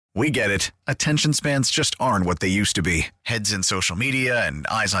We get it. Attention spans just aren't what they used to be. Heads in social media and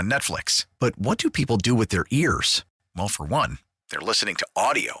eyes on Netflix. But what do people do with their ears? Well, for one, they're listening to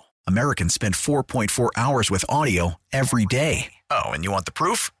audio. Americans spend 4.4 hours with audio every day. Oh, and you want the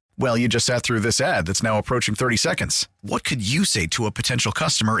proof? Well, you just sat through this ad that's now approaching 30 seconds. What could you say to a potential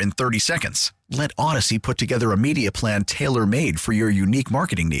customer in 30 seconds? Let Odyssey put together a media plan tailor-made for your unique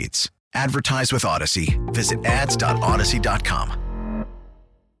marketing needs. Advertise with Odyssey. Visit ads.odyssey.com.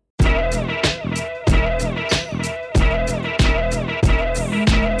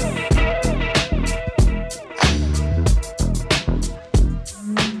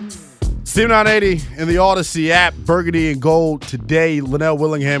 Steve 980 in the Odyssey app, Burgundy and Gold today. Linnell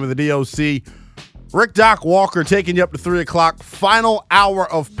Willingham in the DOC. Rick Doc Walker taking you up to 3 o'clock. Final hour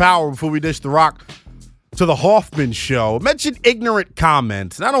of power before we dish the rock to the Hoffman Show. Mentioned ignorant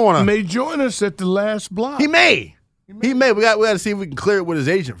comments, and I don't want to. He may join us at the last block. He may. We got to see if we can clear it with his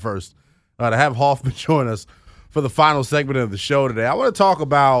agent first to have Hoffman join us for the final segment of the show today. I want to talk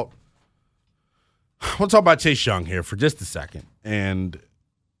about Chase Young here for just a second. And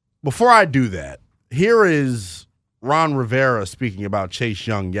before I do that, here is Ron Rivera speaking about Chase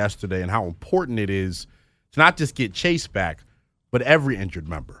Young yesterday and how important it is to not just get Chase back, but every injured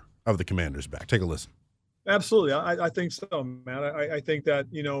member of the Commanders back. Take a listen. Absolutely. I think so, man. I think that,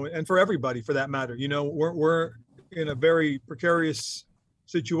 and for everybody for that matter, we're in a very precarious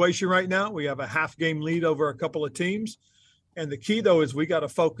situation right now. We have a half game lead over a couple of teams. And the key, though, is we got to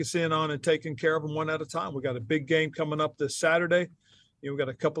focus in on and taking care of them one at a time. We got a big game coming up this Saturday. We've got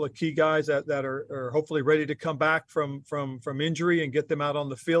a couple of key guys that are hopefully ready to come back from injury and get them out on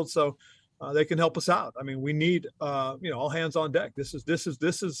the field so they can help us out. I mean, we need all hands on deck. This is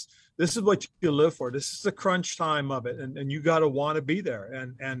what you live for. This is the crunch time of it, and you got to want to be there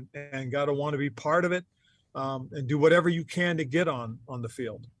and got to want to be part of it and do whatever you can to get on the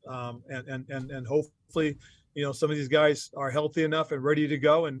field and hopefully some of these guys are healthy enough and ready to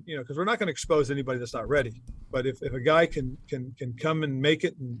go, and because we're not going to expose anybody that's not ready. But if a guy can come and make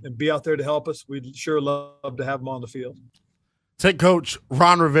it and be out there to help us, we'd sure love to have him on the field. Head coach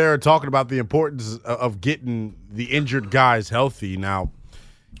Ron Rivera talking about the importance of getting the injured guys healthy. Now,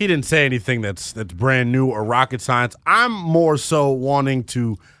 he didn't say anything that's brand new or rocket science. I'm more so wanting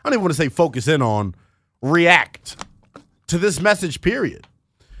to, I don't even want to say focus in on, react to this message, period.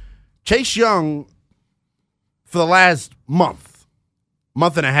 Chase Young, for the last month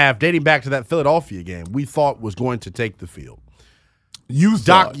and a half, dating back to that Philadelphia game, we thought was going to take the field. You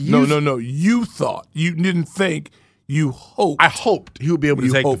thought. No. You thought. You didn't think. You hoped. I hoped he would be able to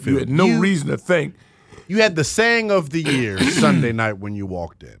take the field. You had no reason to think. You had the saying of the year Sunday night when you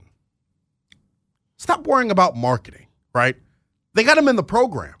walked in. Stop worrying about marketing, right? They got him in the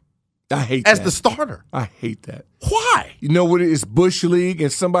program. I hate that. As the starter. I hate that. Why? You know what? It's Bush League,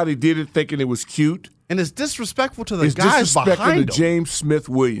 and somebody did it thinking it was cute. And it's disrespectful to the it's guys behind him. It's disrespectful to James Smith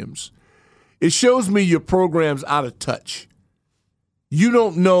Williams. It shows me your program's out of touch. You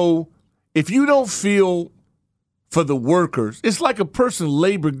don't know, if you don't feel for the workers, it's like a person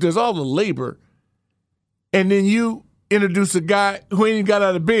does all the labor, and then you introduce a guy who ain't even got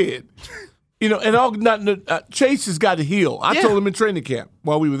out of bed. Chase has got to heal. I told him in training camp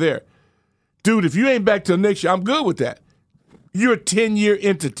while we were there, dude, if you ain't back till next year, I'm good with that. You're a 10-year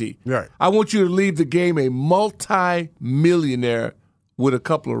entity. Right. I want you to leave the game a multi-millionaire with a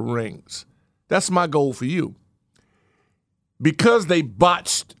couple of rings. That's my goal for you. Because they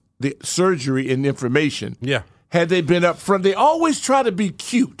botched the surgery and information, had they been up front, they always try to be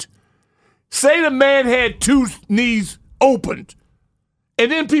cute. Say the man had 2 knees opened, and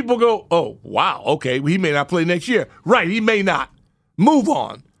then people go, oh, wow, okay, he may not play next year. Right, he may not. Move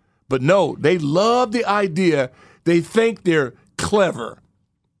on. But no, they love the idea. They think they're clever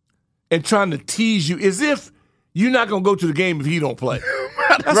and trying to tease you as if you're not going to go to the game if he don't play.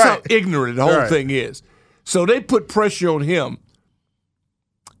 That's how ignorant the whole thing is. So they put pressure on him.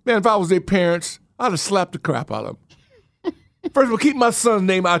 Man, if I was their parents, I'd have slapped the crap out of them. First of all, keep my son's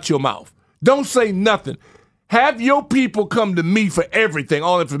name out your mouth. Don't say nothing. Have your people come to me for everything,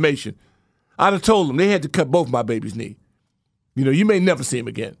 all information. I'd have told them they had to cut both my baby's knee. You may never see him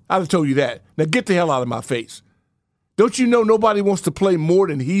again. I'd have told you that. Now get the hell out of my face. Don't you know nobody wants to play more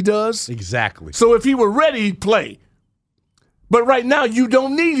than he does? Exactly. So if he were ready, he'd play. But right now, you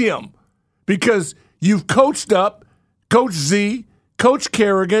don't need him because you've coached up Coach Z, Coach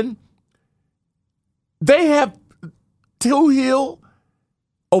Kerrigan. They have Toohill,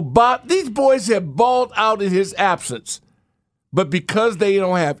 Obat. These boys have balled out in his absence. But because they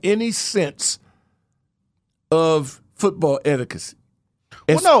don't have any sense of football etiquette,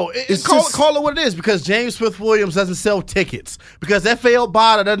 Call it what it is, because James Smith-Williams doesn't sell tickets, because FAL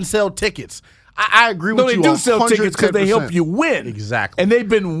Bada doesn't sell tickets. I agree with you. No, they do sell tickets because they help you win. Exactly. And they've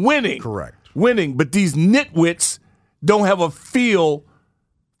been winning. Correct. Winning, but these nitwits don't have a feel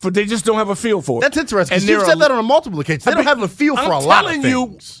for. They just don't have a feel for it. That's interesting. And you've said that on a multiple occasions. They don't have a feel for a lot of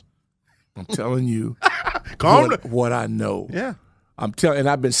things. I'm telling you what I know. Yeah. And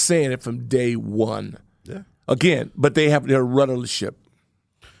I've been saying it from day one. Yeah. Again, but they have their ruddership.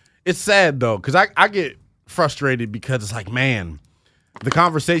 It's sad, though, because I get frustrated because it's like, man, the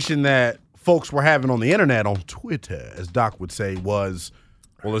conversation that folks were having on the internet, on Twitter, as Doc would say, was,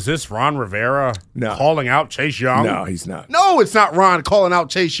 well, is this Ron Rivera calling out Chase Young? No, he's not. No, it's not Ron calling out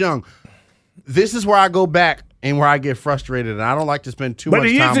Chase Young. This is where I go back and where I get frustrated, and I don't like to spend too much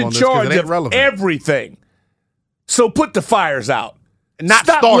time on this because it ain't relevant. But he is in charge of everything. So put the fires out.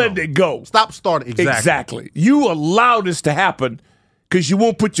 Stop letting it go. Stop starting. Exactly. You allow this to happen because you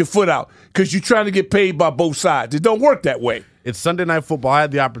won't put your foot out because you're trying to get paid by both sides. It don't work that way. It's Sunday Night Football. I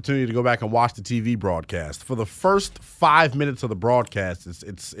had the opportunity to go back and watch the TV broadcast. For the first 5 minutes of the broadcast,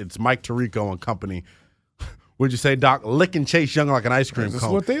 it's Mike Tirico and company. Would you say, Doc, licking Chase Young like an ice cream cone? That's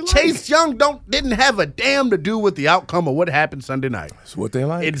what they like. Chase Young didn't have a damn to do with the outcome of what happened Sunday night. That's what they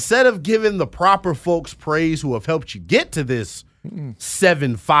like. Instead of giving the proper folks praise who have helped you get to this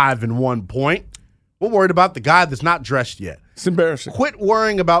 7-5-1 point, we're worried about the guy that's not dressed yet. It's embarrassing. Quit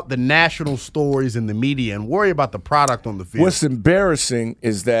worrying about the national stories in the media and worry about the product on the field. What's embarrassing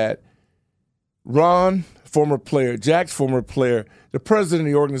is that Ron, former player, Jack's former player, the president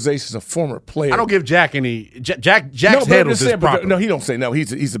of the organization is a former player. I don't give Jack any. Jack's handles this properly. No, he don't say no. He's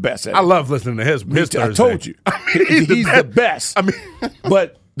the best at it. I love listening to his Thursday. I told you. He's the best.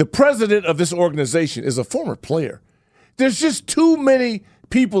 But the president of this organization is a former player. There's just too many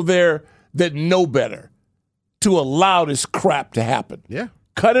people there that know better to allow this crap to happen. Yeah.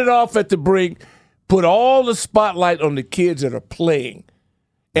 Cut it off at the brink. Put all the spotlight on the kids that are playing.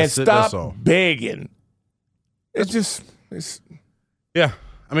 And stop begging. Yeah.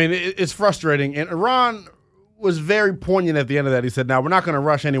 I mean, it's frustrating. And Ron was very poignant at the end of that. He said, now, we're not going to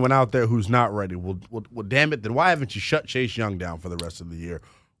rush anyone out there who's not ready. Well, damn it, then why haven't you shut Chase Young down for the rest of the year?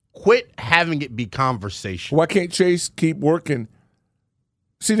 Quit having it be conversation. Why can't Chase keep working?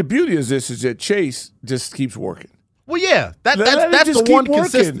 See, the beauty of this is that Chase just keeps working. Well, yeah, that's the one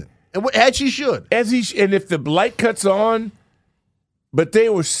consistent. As he should. And if the light cuts on, but they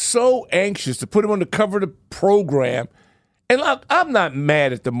were so anxious to put him on the cover of the program. And I'm not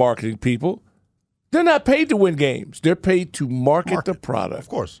mad at the marketing people. They're not paid to win games. They're paid to market the product. Of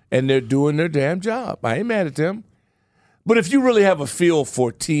course. And they're doing their damn job. I ain't mad at them. But if you really have a feel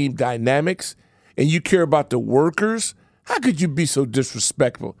for team dynamics and you care about the workers, how could you be so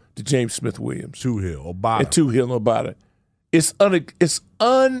disrespectful to James Smith-Williams? Toohill, Obata. And Toohill, Obata. It's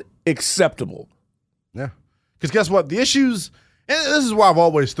unacceptable. Yeah. Because guess what? The issues, and this is why I've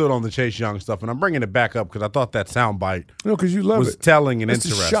always stood on the Chase Young stuff, and I'm bringing it back up because I thought that soundbite because you love was telling and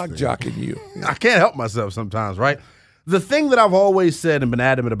interesting. It's shock jocking you. I can't help myself sometimes, right? The thing that I've always said and been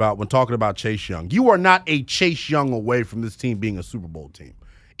adamant about when talking about Chase Young, you are not a Chase Young away from this team being a Super Bowl team.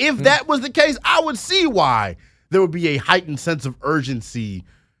 If that was the case, I would see why there would be a heightened sense of urgency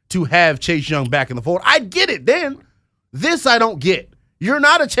to have Chase Young back in the fold. I'd get it then. This I don't get. You're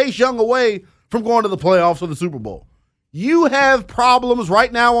not a Chase Young away from going to the playoffs or the Super Bowl. You have problems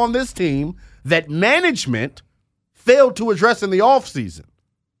right now on this team that management failed to address in the offseason.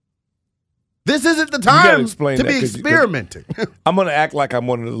 This isn't the time to be experimenting. I'm going to act like I'm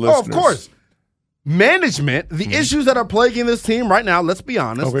one of the listeners. Oh, of course. Management, the issues that are plaguing this team right now, let's be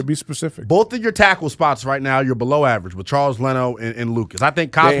honest. Okay, be specific. Both of your tackle spots right now, you're below average with Charles Leno and Lucas. I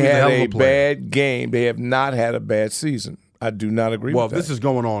think Cosby's a hell of a player. They had a bad game. They have not had a bad season. I do not agree with that. Well, this is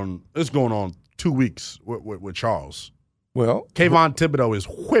going on 2 weeks with Charles. Well, Kayvon Thibodeau has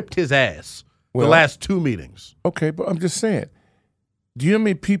whipped his ass the last 2 meetings. Okay, but I'm just saying. Do you know how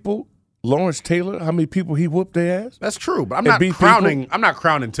many people, Lawrence Taylor, how many people he whooped their ass? That's true, but I'm not crowning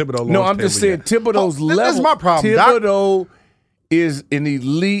Thibodeau. Lawrence no, I'm just saying Thibodeau's level. This is my problem. Thibodeau is an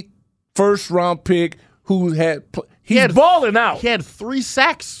elite first-round pick who he's balling out. He had 3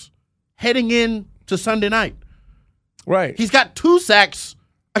 sacks heading in to Sunday night. Right. He's got 2 sacks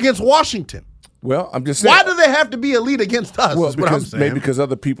against Washington. Well, I'm just saying. Why do they have to be elite against us? Well, maybe because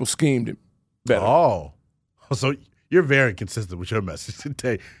other people schemed him better. Oh, so you're very consistent with your message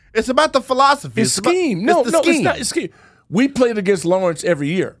today. It's about the philosophy. It's scheme. It's not. It's scheme. We played against Lawrence every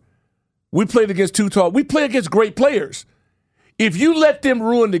year. We played against Tutal. We play against great players. If you let them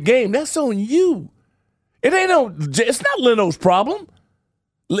ruin the game, that's on you. It's not Leno's problem.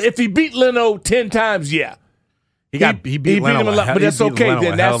 If he beat Leno 10 times, yeah. He beat him a lot, but that's okay.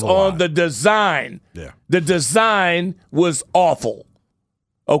 Then that's on the design. Yeah. The design was awful.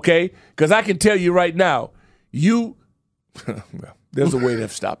 Okay? Because I can tell you right now, there's a way to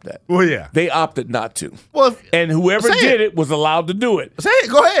stop that. Well, yeah. They opted not to. Well, and whoever did it was allowed to do it. Say it.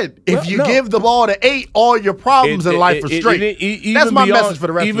 Go ahead. If you give the ball to 8, all your problems in life are straight. That's my message for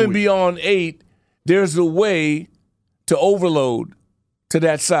the rest of the week. Even beyond 8, there's a way to overload to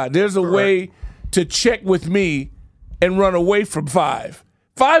that side. There's a way to check with me and run away from 5.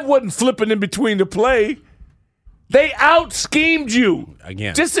 5 wasn't flipping in between the play. They out-schemed you.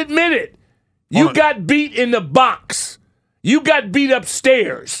 Again. Just admit it. You got beat in the box. You got beat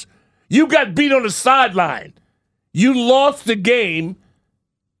upstairs. You got beat on the sideline. You lost the game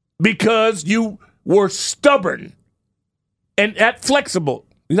because you were stubborn and flexible.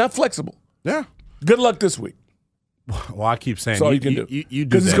 You're not flexible. Yeah. Good luck this week. Well, I keep saying that's all you can do. You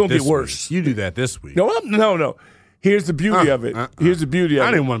do that it's going to be worse. You do that this week. No. Here's the beauty of it. Here's the beauty of it.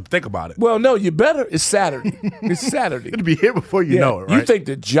 I didn't want to think about it. Well, no, you better. It's Saturday. It's Saturday. It'll be here before you know it, right? You think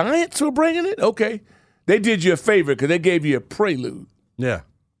the Giants were bringing it? Okay. They did you a favor because they gave you a prelude. Yeah.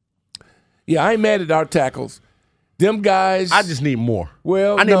 Yeah, I ain't mad at our tackles. Them guys. I just need more.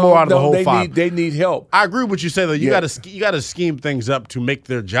 Well, I need more out of the whole 5. They need help. I agree with what you say, though. You got to scheme things up to make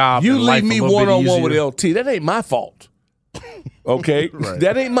their job. You and leave me one-on-one with LT. That ain't my fault. Okay? Right.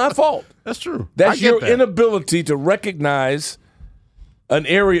 That ain't my fault. That's true. That's your inability to recognize an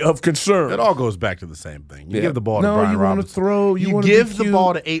area of concern. It all goes back to the same thing. You give the ball to Brian Robinson. Robinson. Want to throw. You give the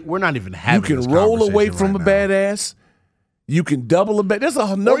ball to 8. We're not even having You can roll away from a badass. You can double a bad. There's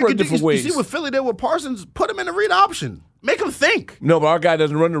a number of different ways. You see what Philly did with Parsons? Put him in a read option. Make him think. No, but our guy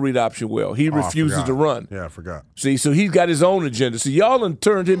doesn't run the read option well. He refuses to run. Yeah, I forgot. See, so he's got his own agenda. So y'all done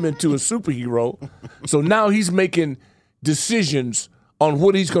turned him into a superhero. So now he's making decisions on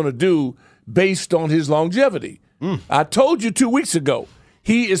what he's going to do based on his longevity. I told you 2 weeks ago,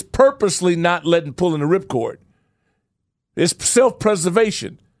 he is purposely not pulling the ripcord. It's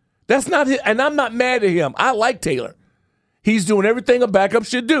self-preservation. That's not his, and I'm not mad at him. I like Taylor. He's doing everything a backup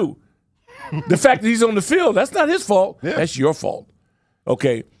should do. The fact that he's on the field, that's not his fault. Yeah. That's your fault.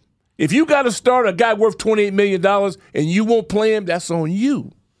 Okay. If you got to start a guy worth $28 million and you won't play him, that's on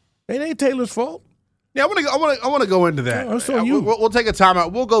you. It ain't Taylor's fault. Yeah, I want to go into that. Yeah, that's on you. We'll take a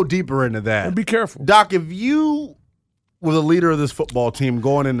timeout. We'll go deeper into that. And be careful. Doc, if you were the leader of this football team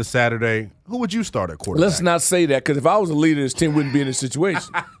going into Saturday, who would you start at quarterback? Let's not say that, because if I was a leader, this team wouldn't be in this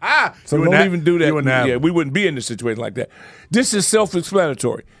situation. So don't even do that. We wouldn't be in this situation like that. This is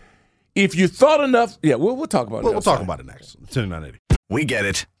self-explanatory. If you thought enough, we'll talk about it. We'll talk about it next. 10-980. We get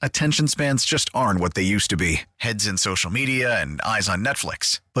it. Attention spans just aren't what they used to be. Heads in social media and eyes on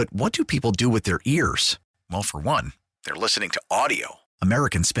Netflix. But what do people do with their ears? Well, for one, they're listening to audio.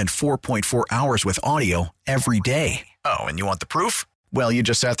 Americans spend 4.4 hours with audio every day. Oh, and you want the proof? Well, you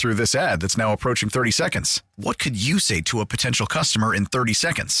just sat through this ad that's now approaching 30 seconds. What could you say to a potential customer in 30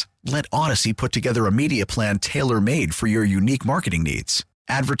 seconds? Let Odyssey put together a media plan tailor-made for your unique marketing needs.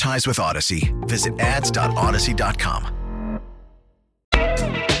 Advertise with Odyssey. Visit ads.odyssey.com.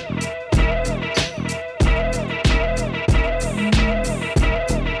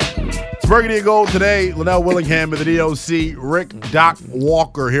 It's Burgundy and Gold today. Linnell Willingham of the DOC. Rick Doc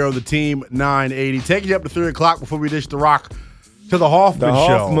Walker here on the Team 980. Taking you up to 3 o'clock before we dish the rock to the Hoffman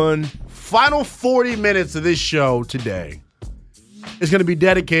Show. Final 40 minutes of this show today is going to be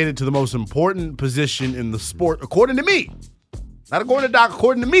dedicated to the most important position in the sport, according to me. Not according to Doc,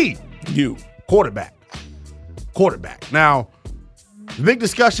 according to me. You. Quarterback. Now, the big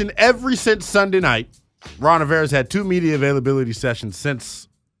discussion since Sunday night. Ron Rivera's had 2 media availability sessions since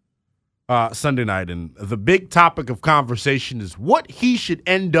Sunday night, and the big topic of conversation is what he should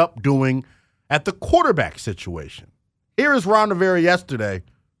end up doing at the quarterback situation. Here is Ron Rivera yesterday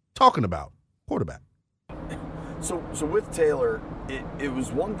talking about quarterback. So with Taylor, it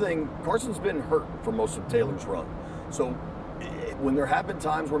was one thing. Carson's been hurt for most of Taylor's run. So when there have been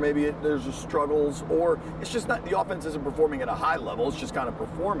times where maybe there's just struggles, or it's just not, the offense isn't performing at a high level, it's just kind of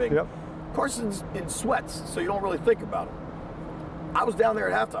performing. Yep. Carson's in sweats, so you don't really think about it. I was down there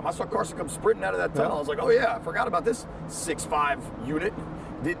at halftime. I saw Carson come sprinting out of that tunnel. I was like, oh yeah, I forgot about this 6'5" unit.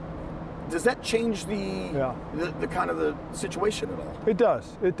 Does that change the kind of the situation at all? It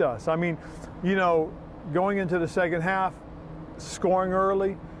does. I mean, going into the second half, scoring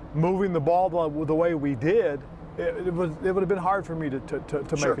early, moving the ball the way we did, it would have been hard for me to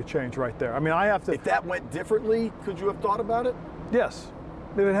make a change right there. I mean, I have to. If that went differently, could you have thought about it? Yes,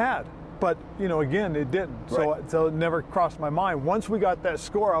 it had. But, again, it didn't. Right. So it never crossed my mind. Once we got that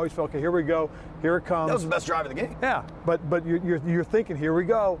score, I always felt, okay, here we go. Here it comes. That was the best drive of the game. Yeah, but you're thinking, here we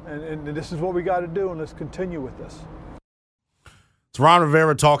go, and this is what we got to do, and let's continue with this. It's Ron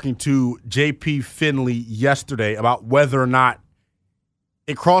Rivera talking to J.P. Finley yesterday about whether or not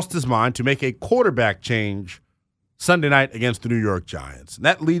it crossed his mind to make a quarterback change Sunday night against the New York Giants. And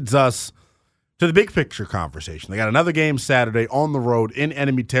that leads us to the big picture conversation. They got another game Saturday on the road in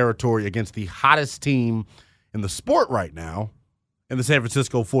enemy territory against the hottest team in the sport right now in the San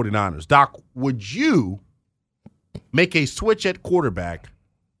Francisco 49ers. Doc, would you make a switch at quarterback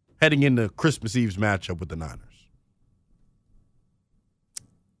heading into Christmas Eve's matchup with the Niners?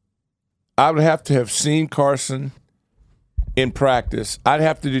 I would have to have seen Carson in practice. I'd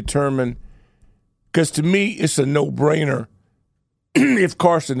have to determine, because to me it's a no-brainer if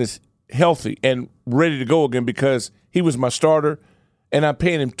Carson is healthy and ready to go again, because he was my starter and I'm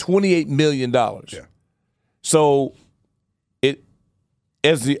paying him $28 million. Yeah. So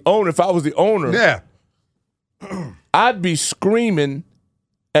as the owner, if I was the owner, I'd be screaming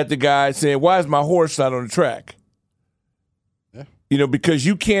at the guy saying, why is my horse not on the track? Because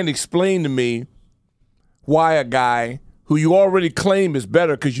you can't explain to me why a guy who you already claim is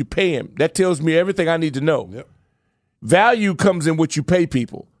better because you pay him. That tells me everything I need to know. Yep. Value comes in what you pay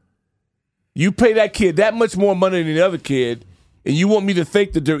people. You pay that kid that much more money than the other kid, and you want me to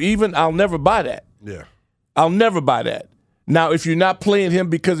think that they're even? I'll never buy that. Yeah. I'll never buy that. Now, if you're not playing him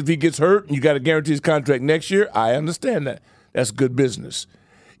because if he gets hurt and you got to guarantee his contract next year, I understand that. That's good business.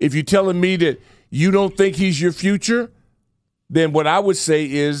 If you're telling me that you don't think he's your future, then what I would say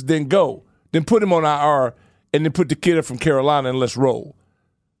is then go. Then put him on IR and then put the kid up from Carolina and let's roll.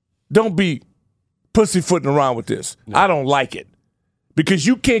 Don't be pussyfooting around with this. No. I don't like it. Because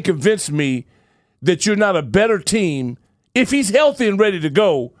you can't convince me that you're not a better team if he's healthy and ready to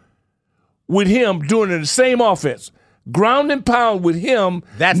go with him doing the same offense. Ground and pound with him.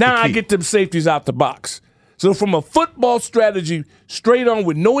 That's now the key. I get them safeties out the box. So from a football strategy, straight on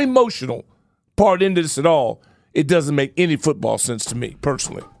with no emotional part into this at all, it doesn't make any football sense to me,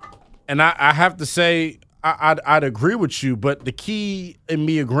 personally. And I have to say, I'd agree with you, but the key in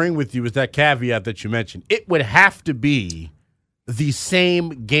me agreeing with you is that caveat that you mentioned. It would have to be the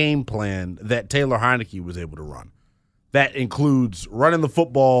same game plan that Taylor Heineke was able to run. That includes running the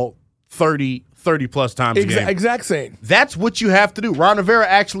football 30-plus times a game. Exact same. That's what you have to do. Ron Rivera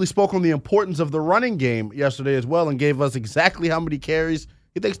actually spoke on the importance of the running game yesterday as well and gave us exactly how many carries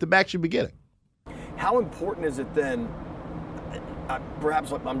he thinks the back should be getting. How important is it then,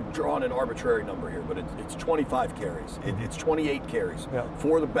 perhaps I'm drawing an arbitrary number here, but it's 25 carries. It's 28 carries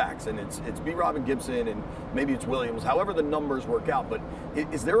for the backs, and it's B. Robin Gibson and maybe it's Williams, however the numbers work out. But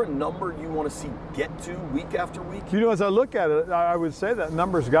is there a number you want to see get to week after week? As I look at it, I would say that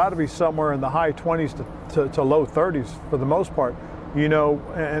number's got to be somewhere in the high 20s to low 30s for the most part.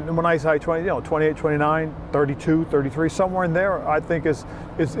 And when I say 20, 28, 29, 32, 33, somewhere in there, I think is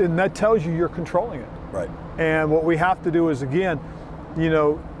and that tells you you're controlling it. Right. And what we have to do is, again,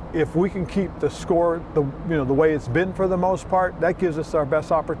 if we can keep the score the way it's been for the most part, that gives us our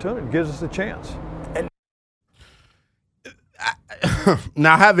best opportunity, gives us a chance. And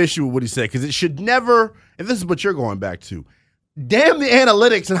now I have issue with what he said because it should never, and this is what you're going back to, damn the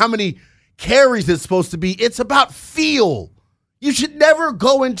analytics and how many carries it's supposed to be. It's about feel. You should never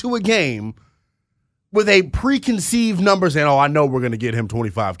go into a game with a preconceived number saying, I know we're going to get him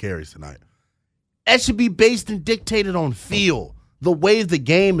 25 carries tonight. That should be based and dictated on feel, the way the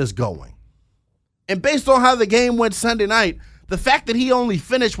game is going. And based on how the game went Sunday night, the fact that he only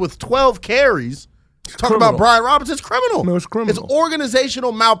finished with 12 carries, talking about Brian Robinson, it's criminal. No, it's criminal. It's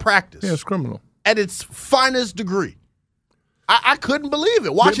organizational malpractice. Yeah, it's criminal. At its finest degree. I couldn't believe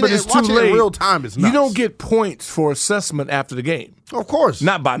it. Watching it in real time is nuts. You don't get points for assessment after the game. Of course.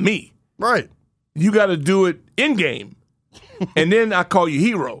 Not by me. Right. You got to do it in game. And then I call you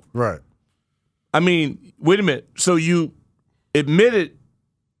hero. Right. I mean, wait a minute. So you admitted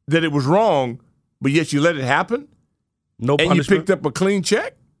that it was wrong, but yet you let it happen? No punishment? And you picked up a clean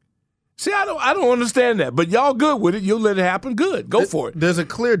check? See, I don't understand that. But y'all good with it. You'll let it happen. Good. Go for it. There's a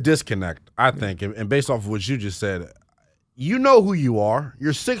clear disconnect, I think, and based off of what you just said, you know who you are.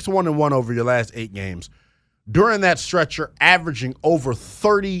 You're 6-1-1 over your last 8 games. During that stretch, you're averaging over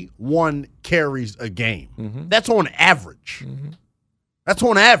 31 carries a game. Mm-hmm. That's on average. Mm-hmm. That's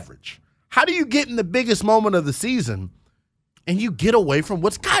on average. How do you get in the biggest moment of the season and you get away from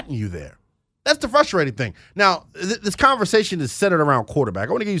what's gotten you there? That's the frustrating thing. Now, this conversation is centered around quarterback.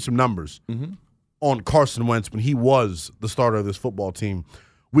 I want to give you some numbers on Carson Wentz when he was the starter of this football team,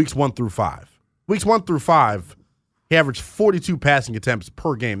 weeks 1 through 5. Weeks 1 through 5, He averaged 42 passing attempts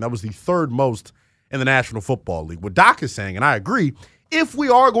per game. That was the third most in the National Football League. What Doc is saying, and I agree, if we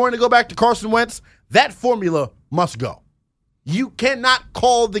are going to go back to Carson Wentz, that formula must go. You cannot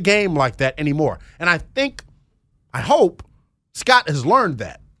call the game like that anymore. And I hope Scott has learned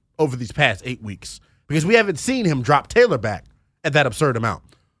that over these past 8 weeks because we haven't seen him drop Taylor back at that absurd amount.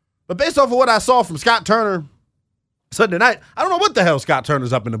 But based off of what I saw from Scott Turner Sunday night, I don't know what the hell Scott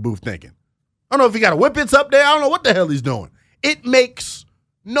Turner's up in the booth thinking. I don't know if he got a whippets up there. I don't know what the hell he's doing. It makes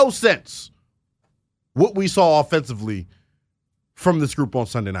no sense what we saw offensively from this group on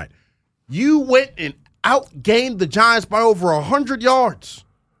Sunday night. You went and outgained the Giants by over 100 yards,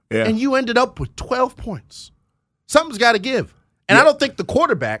 and you ended up with 12 points. Something's got to give. And I don't think the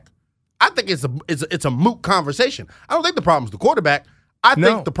quarterback, I think it's a moot conversation. I don't think the problem's the quarterback. I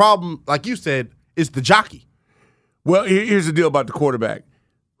think the problem, like you said, is the jockey. Well, here's the deal about the quarterback.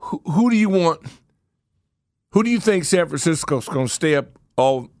 Who do you want? Who do you think San Francisco's going to stay up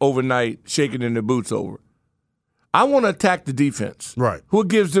all overnight shaking in their boots over? I want to attack the defense. Right. Who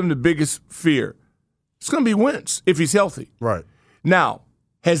gives them the biggest fear? It's going to be Wentz if he's healthy. Right. Now,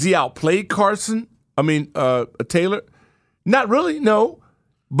 has he outplayed Taylor? Not really, no.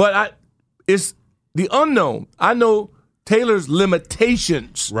 But it's the unknown. I know Taylor's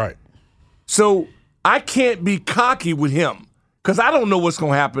limitations. Right. So I can't be cocky with him because I don't know what's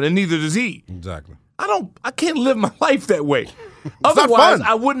going to happen, and neither does he. Exactly. I can't live my life that way. Otherwise,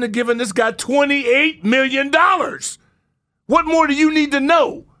 I wouldn't have given this guy $28 million. What more do you need to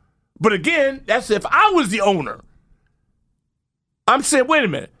know? But again, that's if I was the owner. I'm saying, wait a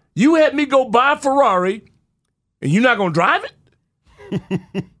minute. You had me go buy a Ferrari, and you're not going to drive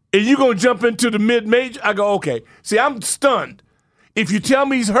it? And you're going to jump into the mid-major? I go, okay. See, I'm stunned. If you tell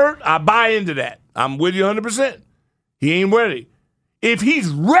me he's hurt, I buy into that. I'm with you 100%. He ain't ready. If he's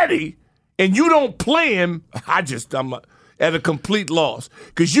ready and you don't play him, I'm at a complete loss.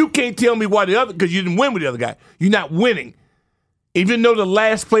 Because you can't tell me why because you didn't win with the other guy. You're not winning. Even though the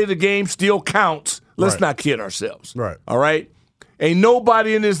last play of the game still counts, let's not kid ourselves. Right. All right? Ain't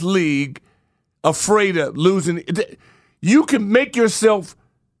nobody in this league afraid of losing. You can make yourself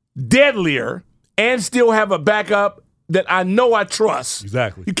deadlier and still have a backup that I know I trust.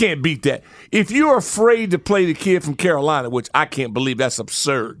 Exactly. You can't beat that. If you're afraid to play the kid from Carolina, which I can't believe, that's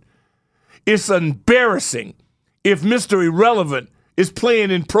absurd. It's embarrassing if Mr. Irrelevant is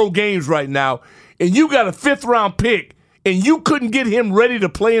playing in pro games right now and you got a 5th-round pick and you couldn't get him ready to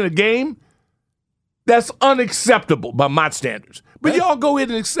play in a game. That's unacceptable by my standards. But y'all go ahead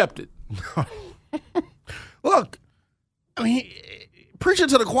and accept it. Look, I mean, preaching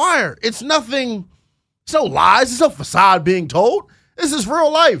to the choir. It's nothing. It's no lies. It's no facade being told. This is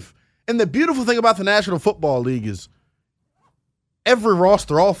real life. And the beautiful thing about the National Football League is every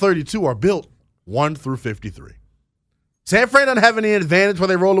roster, all 32, are built 1 through 53. San Fran doesn't have any advantage when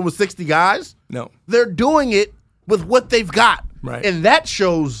they rolling with 60 guys. No. They're doing it with what they've got. Right. And that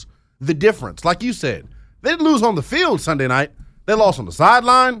shows the difference. Like you said, they didn't lose on the field Sunday night. They lost on the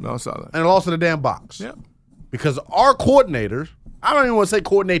sideline. No, sideline. And they lost in the damn box. Yeah. Because our coordinators, I don't even want to say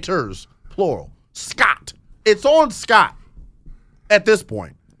coordinators, plural, Scott. It's on Scott at this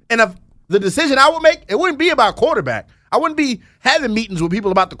point. And if the decision I would make, it wouldn't be about quarterback. I wouldn't be having meetings with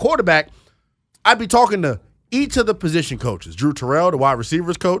people about the quarterback. I'd be talking to each of the position coaches. Drew Terrell, the wide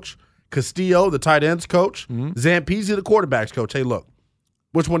receivers coach. Castillo, the tight ends coach. Zampese, the quarterbacks coach. Hey, look,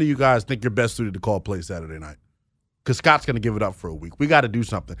 which one of you guys think you're best suited to call plays Saturday night? Because Scott's going to give it up for a week. We got to do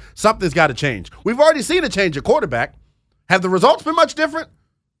something. Something's got to change. We've already seen a change at quarterback. Have the results been much different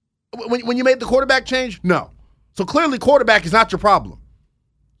when you made the quarterback change? No. So clearly quarterback is not your problem.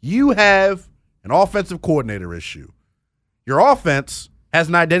 You have an offensive coordinator issue. Your offense has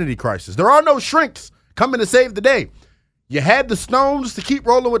an identity crisis. There are no shrinks coming to save the day. You had the stones to keep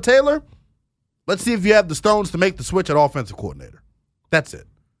rolling with Taylor. Let's see if you have the stones to make the switch at offensive coordinator. That's it.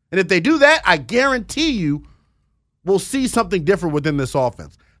 And if they do that, I guarantee you we'll see something different within this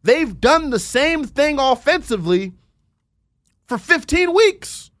offense. They've done the same thing offensively for 15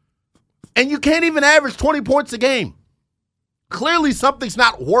 weeks, and you can't even average 20 points a game. Clearly something's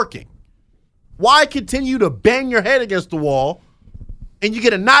not working. Why continue to bang your head against the wall and you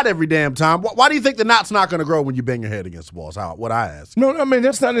get a knot every damn time? Why do you think the knot's not going to grow when you bang your head against the wall is what I ask. No, I mean,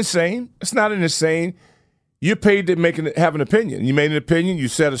 that's not insane. It's not insane. You're paid to have an opinion. You made an opinion. You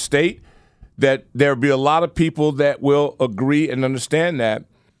set a state that there'll be a lot of people that will agree and understand that.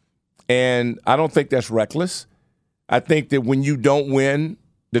 And I don't think that's reckless. I think that when you don't win,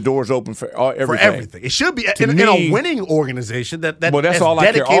 the door's open for everything. For everything. It should be in a winning organization that well, that's all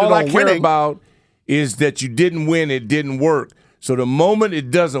I care. All I care about is that you didn't win, it didn't work. So the moment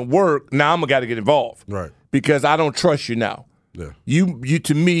it doesn't work, now I'm got to get involved. Right. Because I don't trust you now. Yeah. You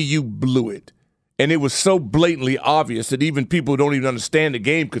to me, you blew it. And it was so blatantly obvious that even people who don't even understand the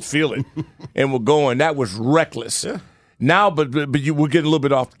game could feel it and were going, that was reckless. Yeah. Now, but you were getting a little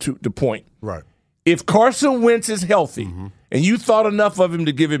bit off to the point. Right. If Carson Wentz is healthy and you thought enough of him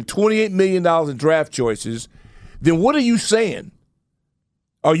to give him $28 million in draft choices, then what are you saying?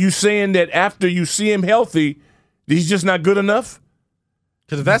 Are you saying that after you see him healthy, he's just not good enough?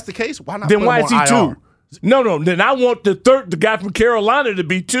 Because if that's the case, why not? Then put why him is he on IR? 2? No. Then I want the guy from Carolina to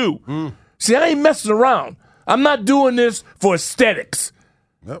be 2. See, I ain't messing around. I'm not doing this for aesthetics.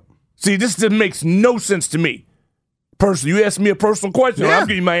 Yep. See, this just makes no sense to me. Personally, you ask me a personal question, Yeah. I'll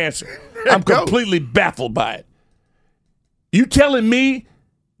give you my answer. I'm completely baffled by it. You telling me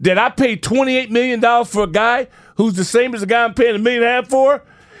that I paid $28 million for a guy who's the same as the guy I'm paying $1.5 million for?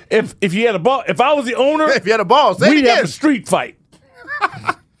 If he had a ball, if I was the owner, If you had a ball, say it we'd again. have a street fight.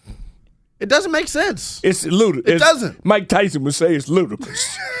 It doesn't make sense. It's ludicrous. It doesn't. Mike Tyson would say it's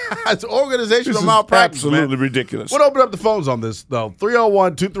ludicrous. It's organizational This is malpractice. absolutely man. ridiculous. We'll open up the phones on this, though.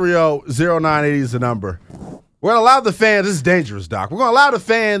 301-230-0980 is the number. We're going to allow the fans, this is dangerous, Doc. We're going to allow the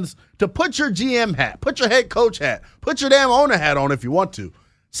fans to put your GM hat, put your head coach hat, put your damn owner hat on if you want to.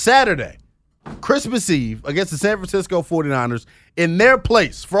 Saturday, Christmas Eve, against the San Francisco 49ers, in their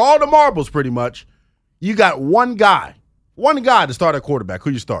place, for all the marbles pretty much, you got one guy to start at quarterback. Who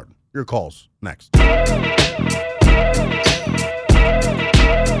you starting? Your calls next.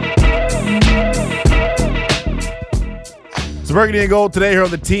 It's Burgundy and Gold today here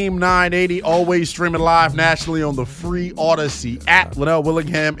on the Team 980, always streaming live nationally on the free Odyssey at Linnell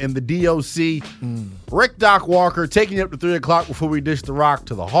Willingham in the DOC. Rick Doc Walker taking you up to 3 o'clock before we dish the rock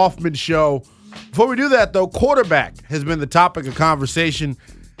to the Hoffman Show. Before we do that, though, quarterback has been the topic of conversation.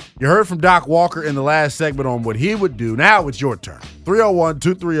 You heard from Doc Walker in the last segment on what he would do. Now it's your turn.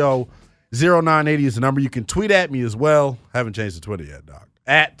 301-230-0980 is the number. You can tweet at me as well. Haven't changed the Twitter yet, Doc.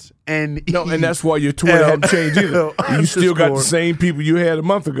 At N-E. No, and that's why your Twitter hadn't changed either. You still got the same people you had a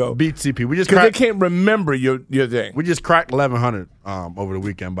month ago. Beat CP. We just Because they cracked, can't remember your thing. we just cracked 1,100 over the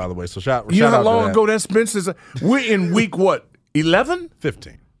weekend, by the way. So shout You know out how to long that. ago that's been since we're in week what? 11?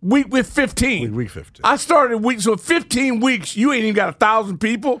 15. Week 15. Week 15. I started so 15 weeks. You ain't even got 1,000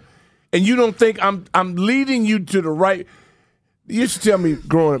 people, and you don't think I'm leading you to the right. You used to tell me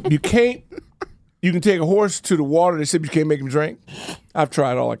growing up, you can't. You can take a horse to the water. They said you can't make him drink. I've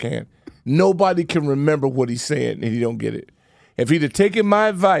tried all I can. Nobody can remember what he's saying, and he don't get it. If he'd have taken my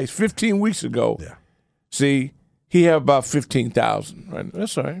advice 15 weeks ago, see, he have about 15,000. Right?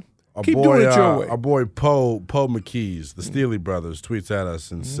 That's all right. Keep doing it your way. Our boy Poe McKees, the Steely brothers, tweets at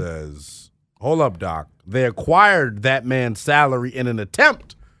us and says, hold up, Doc. They acquired that man's salary in an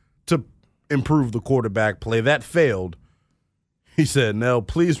attempt to improve the quarterback play. That failed. He said, Nell,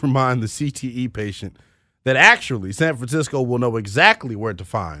 please remind the CTE patient that actually San Francisco will know exactly where to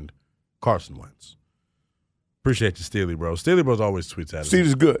find Carson Wentz. Appreciate you, Steely Bro. Steely Bros always tweets at us.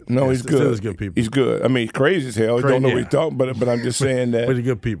 Steely's good. No, he's good. Steely's good people. He's good. I mean, he's crazy as hell. He don't know what he's talking, but I'm just saying that. But he's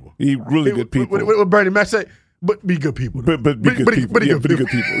good people. He's really good people. What Bernie Mac say? But be good people. But be good people. But good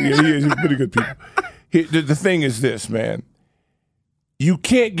people. Yeah, he is. He's pretty good people. The thing is this, man. You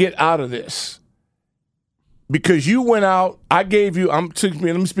can't get out of this because you went out. I gave you. Let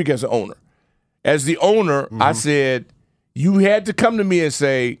me speak as an owner. As the owner, I said you had to come to me and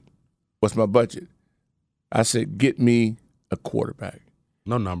say, "What's my budget?" I said, "Get me a quarterback."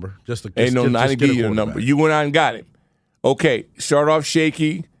 No number. I didn't give you a number. You went out and got him. Okay, start off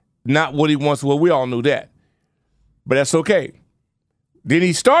shaky, not what he wants. Well, we all knew that. But that's okay. Then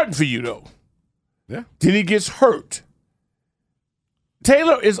he's starting for you, though. Yeah. Then he gets hurt.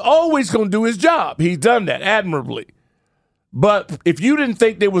 Taylor is always going to do his job. He's done that admirably. But if you didn't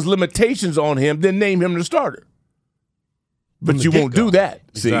think there was limitations on him, then name him the starter. But you won't do that.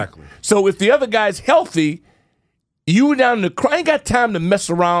 Exactly. See? So if the other guy's healthy, you down in the I ain't got time to mess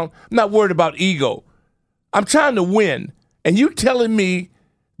around. I'm not worried about ego. I'm trying to win. And you telling me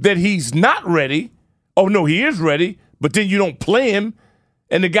that he's not ready. Oh, no, he is ready. But then you don't play him.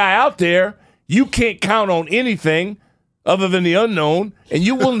 And the guy out there, you can't count on anything other than the unknown. And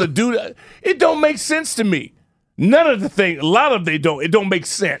you willing to do that. It don't make sense to me. None of the things, a lot of they don't. It don't make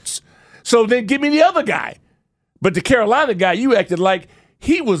sense. So then give me the other guy. But the Carolina guy, you acted like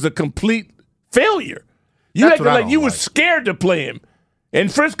he was a complete failure. You acted like you were scared to play him.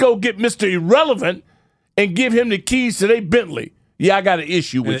 And Frisco get Mr. Irrelevant and give him the keys to their Bentley. Yeah, I got an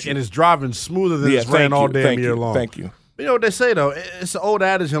issue with you. And it's driving smoother than it's ran all damn year long. Thank you. You know what they say, though? It's an old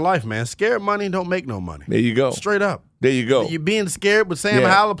adage in life, man. Scared money don't make no money. There you go. Straight up. There you go. You're being scared with Sam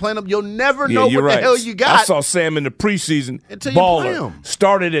Howell playing up. You'll never know what the hell you got. I saw Sam in the preseason until you play baller. him.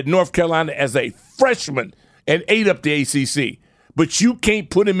 Started at North Carolina as a freshman and ate up the ACC. But you can't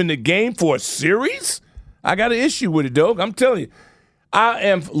put him in the game for a series? I got an issue with it, dog. I'm telling you. I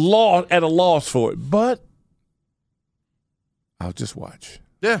am at a loss for it. But I'll just watch.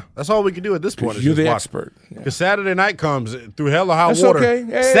 Yeah, that's all we can do at this point. You're the expert. Because Saturday night comes through hell or high That's water. okay.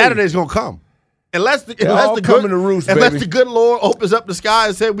 Hey. Saturday's going to come. Unless the good Lord opens up the sky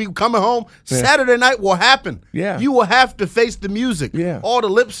and says we coming home, Saturday night will happen. Yeah. You will have to face the music. Yeah. All the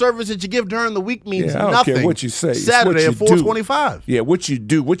lip service that you give during the week means I don't nothing. care what you say. Saturday at 4:25. Yeah, what you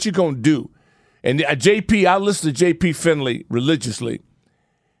do. What you going to do. And JP, I listen to JP Finley religiously.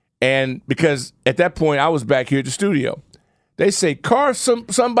 And because at that point I was back here at the studio. They say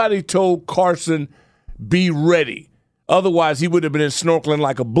somebody told Carson, be ready. Otherwise, he would have been snorkeling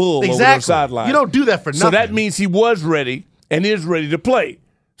like a bull over the sideline. You don't do that for nothing. So that means he was ready and is ready to play.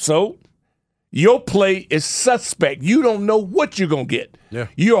 So your play is suspect. You don't know what you're going to get. Yeah.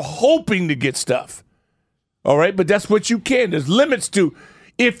 You're hoping to get stuff. All right? But that's what you can. There's limits to.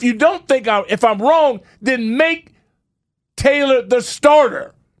 If you don't think if I'm wrong, then make Taylor the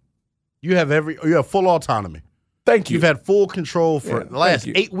starter. You have full autonomy. Thank you. You've had full control for the last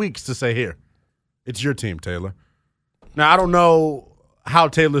you. 8 weeks to say, here, it's your team, Taylor. Now, I don't know how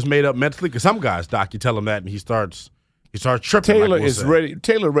Taylor's made up mentally, because some guys, Doc, you tell him that, and he starts tripping. Taylor is ready.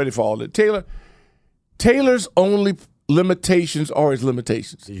 Taylor ready for all that. Taylor's only limitations are his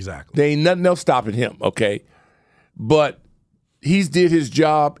limitations. Exactly. There ain't nothing else stopping him, okay? But he's did his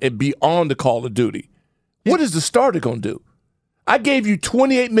job and beyond the call of duty. What is the starter going to do? I gave you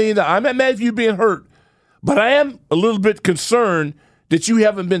 $28 million. I'm not mad at you being hurt. But I am a little bit concerned that you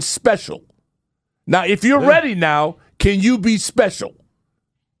haven't been special. Now, if you're ready now, can you be special?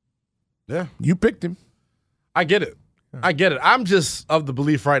 Yeah. You picked him. I get it. I'm just of the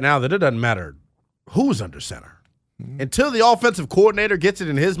belief right now that it doesn't matter who's under center. Until the offensive coordinator gets it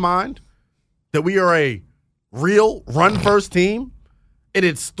in his mind that we are a real run-first team, and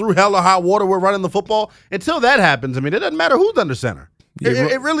it's through hell or high water we're running the football, until that happens, I mean, it doesn't matter who's under center.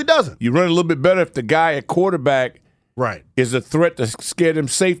 It really doesn't. You run a little bit better if the guy at quarterback is a threat to scare them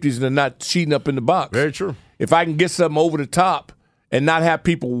safeties and they're not cheating up in the box. Very true. If I can get something over the top and not have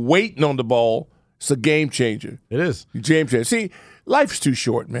people waiting on the ball, it's a game changer. It is. Game changer. See, life's too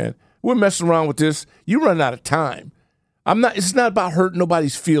short, man. We're messing around with this. You run out of time. It's not about hurting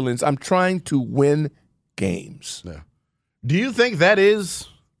nobody's feelings. I'm trying to win games. Yeah. Do you think that is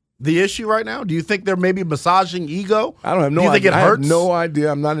the issue right now? Do you think they're maybe massaging ego? I don't have no idea. Do you think it hurts? I have no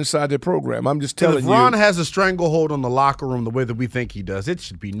idea. I'm not inside their program. I'm just telling you. If Ron has a stranglehold on the locker room the way that we think he does, it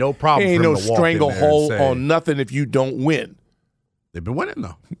should be no problem for him to walk in there and stranglehold on nothing if you don't win. They've been winning,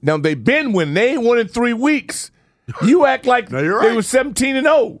 though. Now, they've been winning. They ain't won in 3 weeks. You act like no, you're right. They were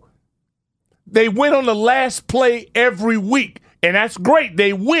 17-0. They win on the last play every week, and that's great.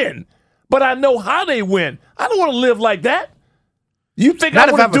 They win. But I know how they win. I don't want to live like that. You think I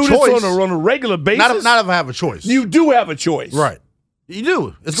want to do this on a regular basis? Not if I have a choice. You do have a choice. Right. You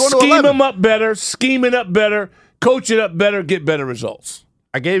do. It's going Scheme to 11. them up better, scheme it up better, coach it up better, get better results.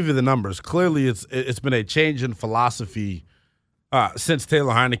 I gave you the numbers. Clearly, it's been a change in philosophy since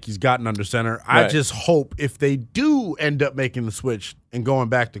Taylor Heineke's gotten under center. Right. I just hope if they do end up making the switch and going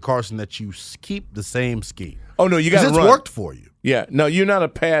back to Carson that you keep the same scheme. Oh, no, you got to run. It's worked for you. Yeah. No, you're not a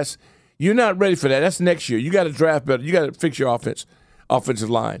pass. You're not ready for that. That's next year. You got to draft better. You got to fix your offensive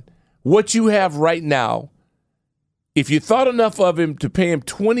line. What you have right now, if you thought enough of him to pay him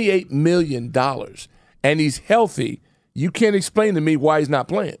 $28 million and he's healthy, you can't explain to me why he's not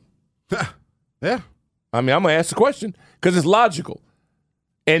playing. Yeah. I mean, I'm going to ask the question because it's logical.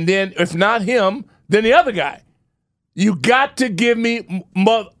 And then if not him, then the other guy. You got to give me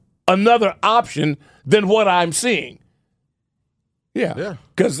another option than what I'm seeing. Yeah.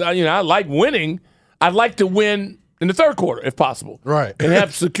 Because, I like winning. I'd like to win in the third quarter, if possible. Right. And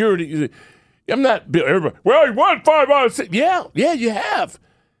have security. I'm not, everybody, well, you won 5 out of 6. Yeah, you have.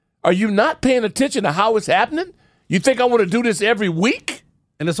 Are you not paying attention to how it's happening? You think I want to do this every week?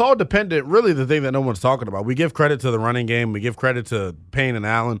 And it's all dependent, really, the thing that no one's talking about. We give credit to the running game. We give credit to Payne and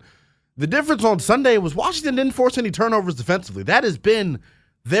Allen. The difference on Sunday was Washington didn't force any turnovers defensively. That has been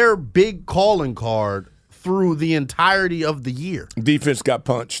their big calling card through the entirety of the year. Defense got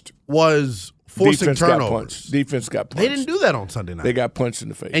punched. Was forcing turnovers. Defense got punched. They didn't do that on Sunday night. They got punched in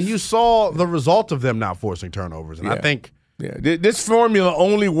the face. And you saw the result of them not forcing turnovers. And I think this formula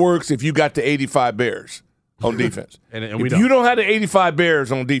only works if you got the 85 Bears on defense. and if you don't have the 85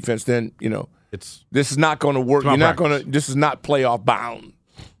 Bears on defense, then, This is not going to work. You're not going to. This is not playoff bound.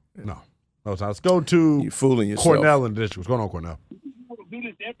 No. Let's go to You're fooling yourself. Cornell in the district. What's going on, Cornell? Do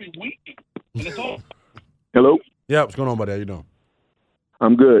this every week. And it's all. Hello? Yeah, what's going on, buddy? How you doing?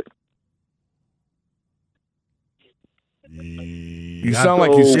 I'm good. You sound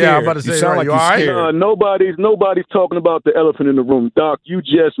like you're scared. Yeah, I'm about to say, you sound like you you're all right? scared. Nobody's talking about the elephant in the room. Doc, you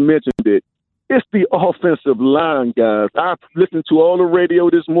just mentioned it. It's the offensive line, guys. I listened to all the radio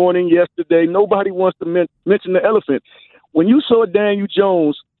this morning, yesterday. Nobody wants to mention the elephant. When you saw Daniel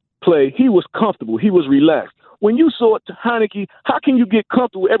Jones play, he was comfortable. He was relaxed. When you saw Heineke, how can you get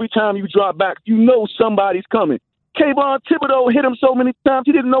comfortable every time you drop back? You know somebody's coming. Kayvon Thibodeau hit him so many times,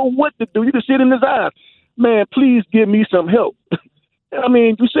 he didn't know what to do. You could see it in his eyes. Man, please give me some help. I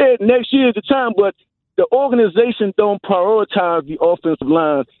mean, you said next year is the time, but the organization don't prioritize the offensive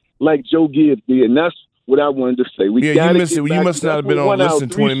line like Joe Gibbs did, and that's what I wanted to say. You must not have been on listen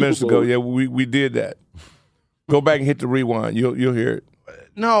 20 minutes ago. Yeah, we did that. Go back and hit the rewind. You'll hear it.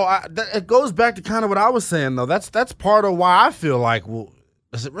 No, it goes back to kind of what I was saying, though. That's part of why I feel like, well,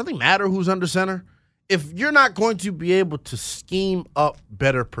 does it really matter who's under center? If you're not going to be able to scheme up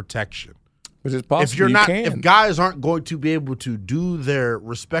better protection, But it's possible if guys aren't going to be able to do their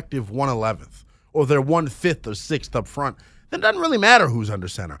respective 111th or their 1/5 or 6th up front, then it doesn't really matter who's under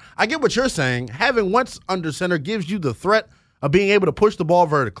center. I get what you're saying. Having Wentz under center gives you the threat of being able to push the ball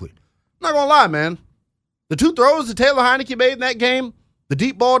vertically. I'm not going to lie, man. The two throws that Taylor Heineke made in that game, the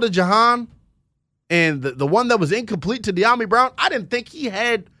deep ball to Jahan and the one that was incomplete to De'Ami Brown, I didn't think he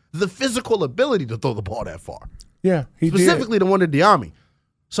had the physical ability to throw the ball that far. Yeah, he specifically did. the one to De'Ami.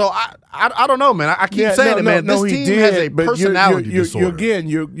 So I don't know, man. I keep saying it, man. This team has a personality disorder.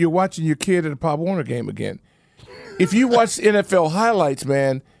 You're watching your kid at a Pop Warner game again. If you watch NFL highlights,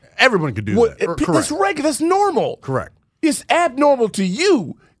 man, everyone could do that. Correct. That's regular. That's normal. Correct. It's abnormal to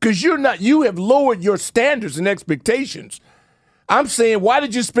you because you have lowered your standards and expectations. I'm saying, why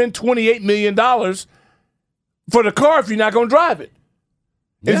did you spend $28 million for the car if you're not going to drive it?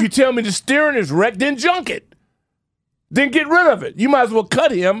 Yeah. If you tell me the steering is wrecked, then junk it. Then get rid of it. You might as well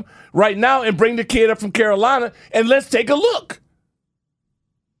cut him right now and bring the kid up from Carolina and let's take a look.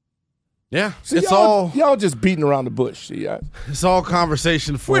 Yeah, See, y'all just beating around the bush. See, it's all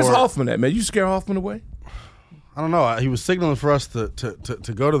conversation for. Where's Hoffman at, man? You scare Hoffman away? I don't know. He was signaling for us to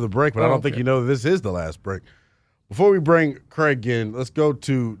go to the break, but I don't think you know this is the last break. Before we bring Craig in, let's go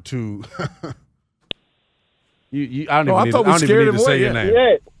to you. I don't even need to say your name.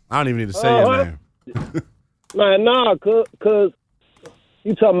 Yeah. I don't even need to say your name. Man, nah, cause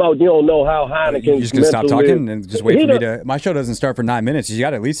you talking about you don't know how Heineken. You just gonna stop talking and just wait for me to. My show doesn't start for 9 minutes. You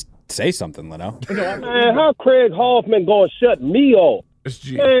got to at least say something, Leno. Man, how Craig Hoffman gonna shut me off?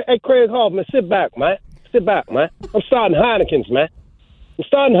 Man, hey, Craig Hoffman, sit back, man. Sit back, man. I'm starting Heineken's, man. I'm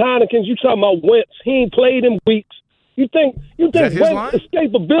starting Heineken's. You talking about Wentz? He ain't played in weeks. You think Wentz's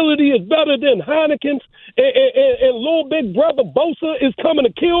escapability is better than Heineken's? And little big brother Bosa is coming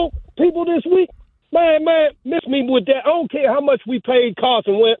to kill people this week? Man, miss me with that. I don't care how much we paid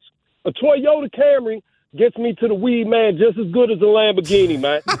Carson Wentz. A Toyota Camry gets me to the weed, man, just as good as a Lamborghini,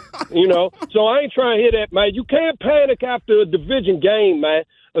 man. You know? So I ain't trying to hear that, man. You can't panic after a division game, man.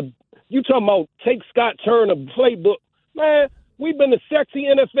 You talking about take Scott Turner playbook. Man, we've been a sexy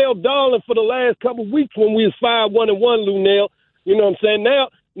NFL darling for the last couple of weeks when we was 5-1-1, Lunell. You know what I'm saying? Now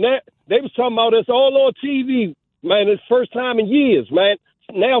they was talking about us all on TV, man. It's first time in years, man.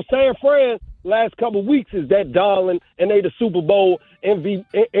 Now San Fran, last couple of weeks is that darling, and they the Super Bowl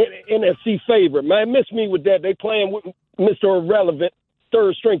NFC favorite, man. Miss me with that. They playing with Mr. Irrelevant,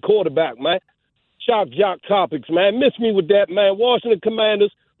 third string quarterback, man. Shock jock topics, man. Miss me with that, man. Washington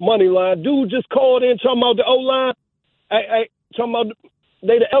Commanders money line. Dude just called in talking about the O-line. Talking about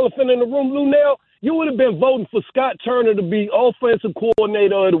they the elephant in the room, Lunell. You would have been voting for Scott Turner to be offensive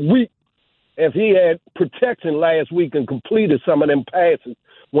coordinator of the week if he had protection last week and completed some of them passes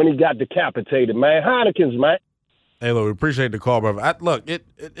when he got decapitated, man. Heineken's, man. Hey, look, we appreciate the call, brother. Look, it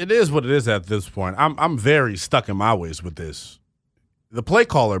is what it is at this point. I'm very stuck in my ways with this. The play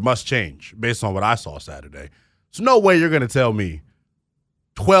caller must change based on what I saw Saturday. There's no way you're going to tell me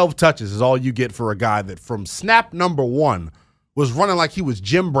 12 touches is all you get for a guy that from snap number one was running like he was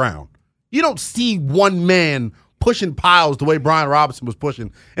Jim Brown. You don't see one man pushing piles the way Brian Robinson was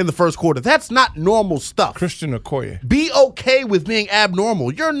pushing in the first quarter. That's not normal stuff. Christian Okoye. Be okay with being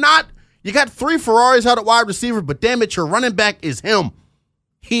abnormal. You're not. You got 3 Ferraris out at wide receiver, but damn it, your running back is him.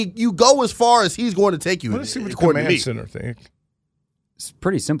 You go as far as he's going to take you. Let's see what the command center think. It's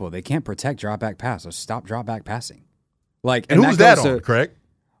pretty simple. They can't protect drop back pass, so stop drop back passing. And who's that on, Craig?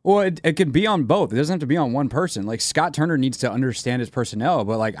 Well, it could be on both. It doesn't have to be on one person. Like, Scott Turner needs to understand his personnel,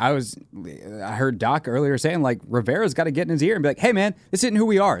 but like I heard Doc earlier saying, like, Rivera's got to get in his ear and be like, "Hey, man, this isn't who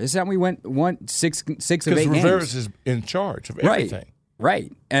we are. This is how we won 6 of 8 games." Because Rivera's is in charge of everything.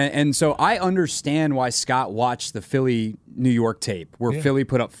 Right. And so I understand why Scott watched the Philly-New York tape where Philly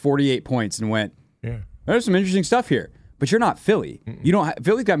put up 48 points and went, "There's some interesting stuff here." But you're not Philly. You don't.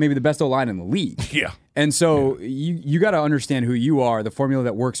 Philly's got maybe the best O-line in the league. Yeah. And so you got to understand who you are, the formula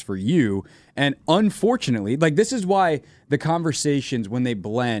that works for you. And unfortunately, like, this is why the conversations when they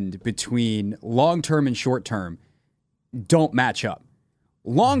blend between long-term and short-term don't match up.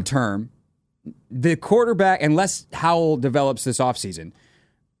 Long-term, the quarterback, unless Howell develops this offseason,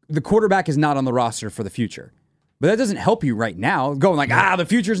 the quarterback is not on the roster for the future. But that doesn't help you right now. Going like, the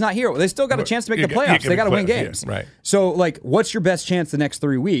future's not here. Well, they still got a chance to make the playoffs. They got to win games. Yeah, right. So, like, what's your best chance the next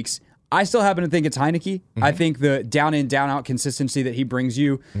 3 weeks? I still happen to think it's Heineke. I think the down in, down out consistency that he brings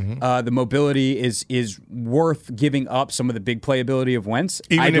you, the mobility is worth giving up some of the big playability of Wentz.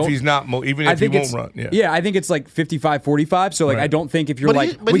 Even if he's not, even if he won't run. Yeah, I think it's like 55-45. So, like, I don't think if you're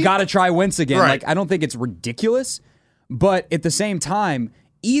we got to try Wentz again. Right. Like, I don't think it's ridiculous. But at the same time,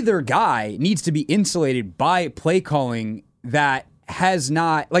 either guy needs to be insulated by play calling that has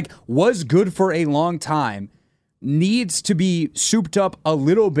not, like, was good for a long time, needs to be souped up a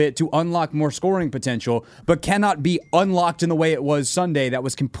little bit to unlock more scoring potential, but cannot be unlocked in the way it was Sunday that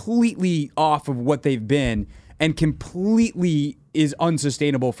was completely off of what they've been and completely is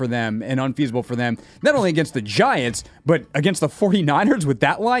unsustainable for them and unfeasible for them, not only against the Giants, but against the 49ers with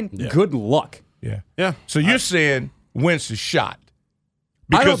that line. Good luck. Yeah. So you're saying Wentz is shot.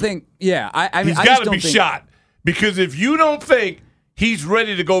 I don't think, I mean, he's got to be shot. Because if you don't think he's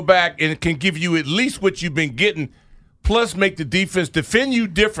ready to go back and can give you at least what you've been getting, plus make the defense defend you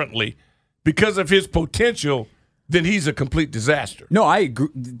differently because of his potential, then he's a complete disaster. No, I agree.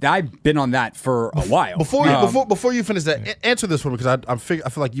 I've been on that for a while. Before you finish that, answer this for me, because I feel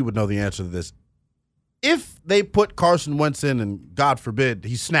like you would know the answer to this. If they put Carson Wentz in and, God forbid,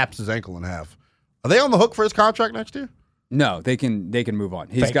 he snaps his ankle in half, are they on the hook for his contract next year? No, they can move on.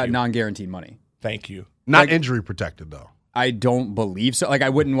 He's got non-guaranteed money. Thank you. Not injury protected, though. I don't believe so. Like, I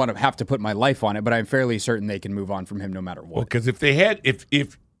wouldn't want to have to put my life on it, but I'm fairly certain they can move on from him no matter what. Well, because if they had, if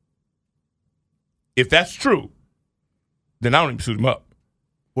that's true, then I don't even suit him up.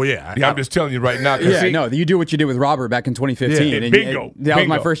 Well, yeah. I'm just telling you right now. No, you do what you did with Robert back in 2015. Yeah, bingo. That was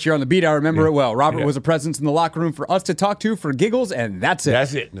my first year on the beat. I remember it well. Robert was a presence in the locker room for us to talk to for giggles, and that's it.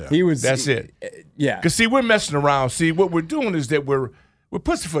 That's it. Yeah. That's it. Yeah. Because, see, we're messing around. See, what we're doing is that we're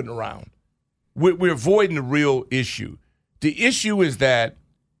pussyfooting around. We're avoiding the real issue. The issue is that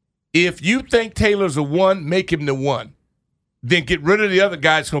if you think Taylor's a 1, make him the 1. Then get rid of the other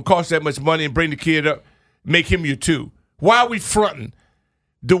guy. It's going to cost that much money and bring the kid up. Make him your 2. Why are we fronting?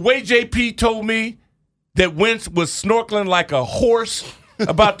 The way JP told me that Wentz was snorkeling like a horse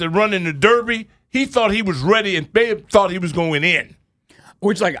about to run in the Derby, he thought he was ready and they thought he was going in.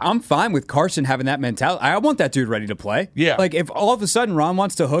 Which, like, I'm fine with Carson having that mentality. I want that dude ready to play. Yeah. Like, if all of a sudden Ron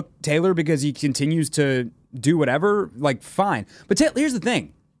wants to hook Taylor because he continues to do whatever, like, fine. But here's the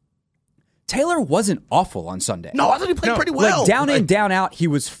thing. Taylor wasn't awful on Sunday. No, I thought he played pretty well. Like, down in, down out, he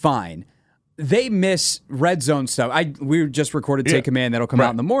was fine. They miss red zone stuff. We just recorded Take Command that'll come out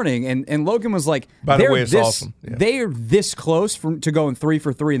in the morning, and Logan was like, by the way, it's awesome. Yeah. They are this close to going 3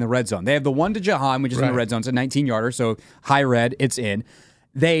 for 3 in the red zone. They have the one to Jahan, which is in the red zone. It's a 19-yarder, so high red, it's in.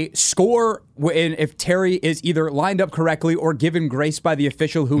 They score if Terry is either lined up correctly or given grace by the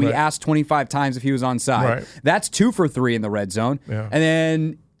official who he asked 25 times if he was onside. Right. That's 2 for 3 in the red zone. Yeah. And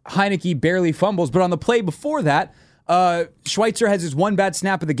then Heineke barely fumbles. But on the play before that, Schweitzer has his one bad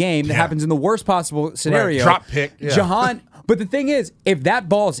snap of the game that happens in the worst possible scenario. Drop pick. Yeah. Jahan. But the thing is, if that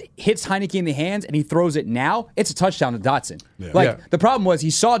ball hits Heineke in the hands and he throws it now, it's a touchdown to Dotson. Yeah. The problem was he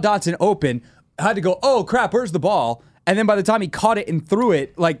saw Dotson open, had to go, oh, crap, where's the ball? And then by the time he caught it and threw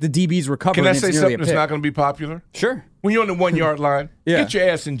it, like, the DBs recovered. Can I say something that's not going to be popular? Sure. When you're on the 1-yard line, get your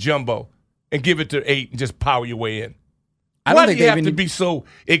ass in jumbo and give it to 8 and just power your way in. Why do you have to be so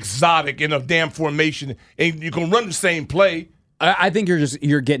exotic in a damn formation and you're going to run the same play? I think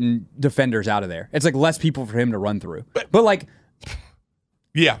you're getting defenders out of there. It's like less people for him to run through. But like,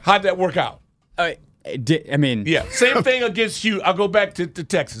 yeah, how'd that work out? I mean, yeah, same thing against you. I'll go back to the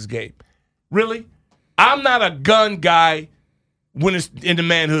Texas game. Really? I'm not a gun guy when it's in the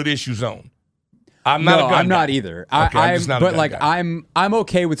manhood issue zone. I'm not a gun guy. I'm not either. Okay, I'm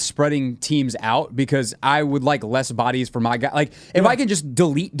okay with spreading teams out because I would like less bodies for my guy. Like, if I can just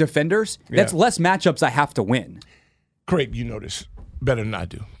delete defenders, that's less matchups I have to win. Craig, you know this better than I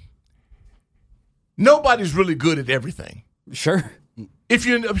do. Nobody's really good at everything. Sure. if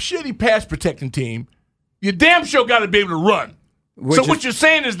you're a shitty pass protecting team, you damn sure got to be able to run. So what you're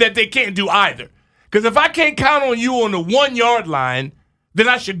saying is that they can't do either. Because if I can't count on you on the 1 yard line, then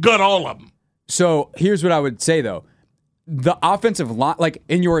I should gut all of them. So here's what I would say, though. The offensive line,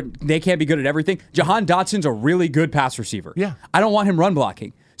 they can't be good at everything. Jahan Dotson's a really good pass receiver. Yeah. I don't want him run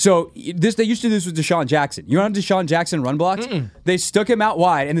blocking. So they used to do this with Deshaun Jackson. You know how Deshaun Jackson run blocks? They stuck him out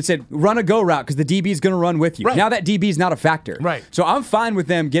wide and they said, run a go route because the DB is going to run with you. Right. Now that DB is not a factor. Right. So I'm fine with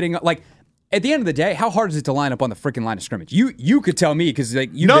them getting, at the end of the day, how hard is it to line up on the freaking line of scrimmage? You could tell me because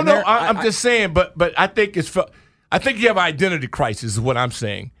you've been there. I'm just saying, but I think I think you have an identity crisis is what I'm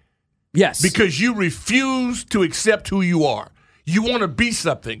saying. Yes. Because you refuse to accept who you are. You want to be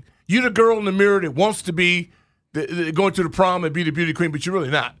something. You're the girl in the mirror that wants to be going to the prom and be the beauty queen, but you're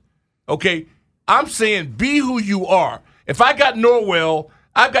really not. Okay? I'm saying be who you are. If I got Norwell,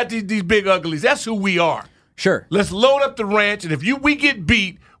 I've got these big uglies. That's who we are. Sure. Let's load up the ranch, and if we get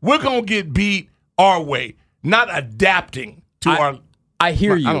beat, we're going to get beat our way, not adapting to our. I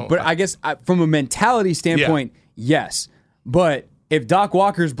hear you, but I guess from a mentality standpoint, yes. But if Doc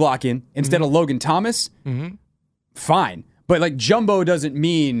Walker's blocking instead of Logan Thomas, fine. But Jumbo doesn't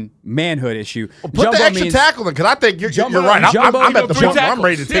mean manhood issue. Well, put the extra tackle in, because I think you're right. I'm at the point where I'm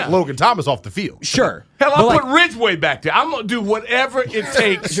ready to take Logan Thomas off the field. Sure. Hell, I'll put Ridgeway back there. I'm going to do whatever it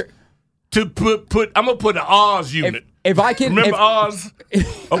takes to put. I'm going to put an Oz unit. If I can remember Oz,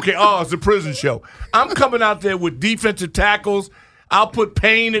 okay, Oz, the prison show. I'm coming out there with defensive tackles. I'll put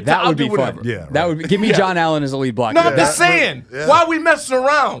Payne at that. I'll Would be whatever. fun. Yeah, that would be, give me John Allen as a lead blocker. No, I'm just saying. Why are we messing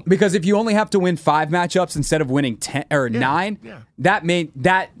around? Because if you only have to win 5 matchups instead of winning 10 or 9, that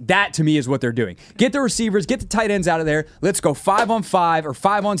to me is what they're doing. Get the receivers, get the tight ends out of there. Let's go 5-on-5 or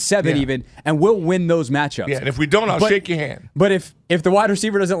 5-on-7 even, and we'll win those matchups. Yeah, and if we don't, I'll shake your hand. But if the wide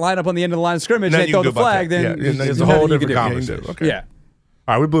receiver doesn't line up on the end of the line of scrimmage and they throw the flag, then it's a whole different conversation. Okay. Yeah.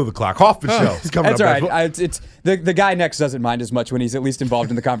 All right, we blew the clock. Hoffman show. He's coming that's up. That's all right. It's the guy next doesn't mind as much when he's at least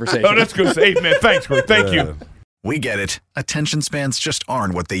involved in the conversation. Oh, that's good. Hey, man, thanks, Greg. Thank you. We get it. Attention spans just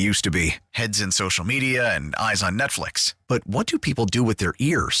aren't what they used to be. Heads in social media and eyes on Netflix. But what do people do with their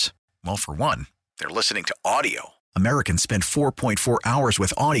ears? Well, for one, they're listening to audio. Americans spend 4.4 hours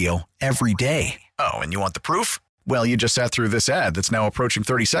with audio every day. Oh, and you want the proof? Well, you just sat through this ad that's now approaching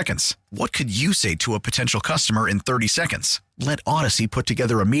 30 seconds. What could you say to a potential customer in 30 seconds? Let Odyssey put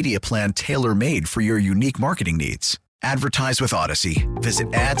together a media plan tailor-made for your unique marketing needs. Advertise with Odyssey.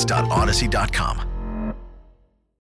 Visit ads.odyssey.com.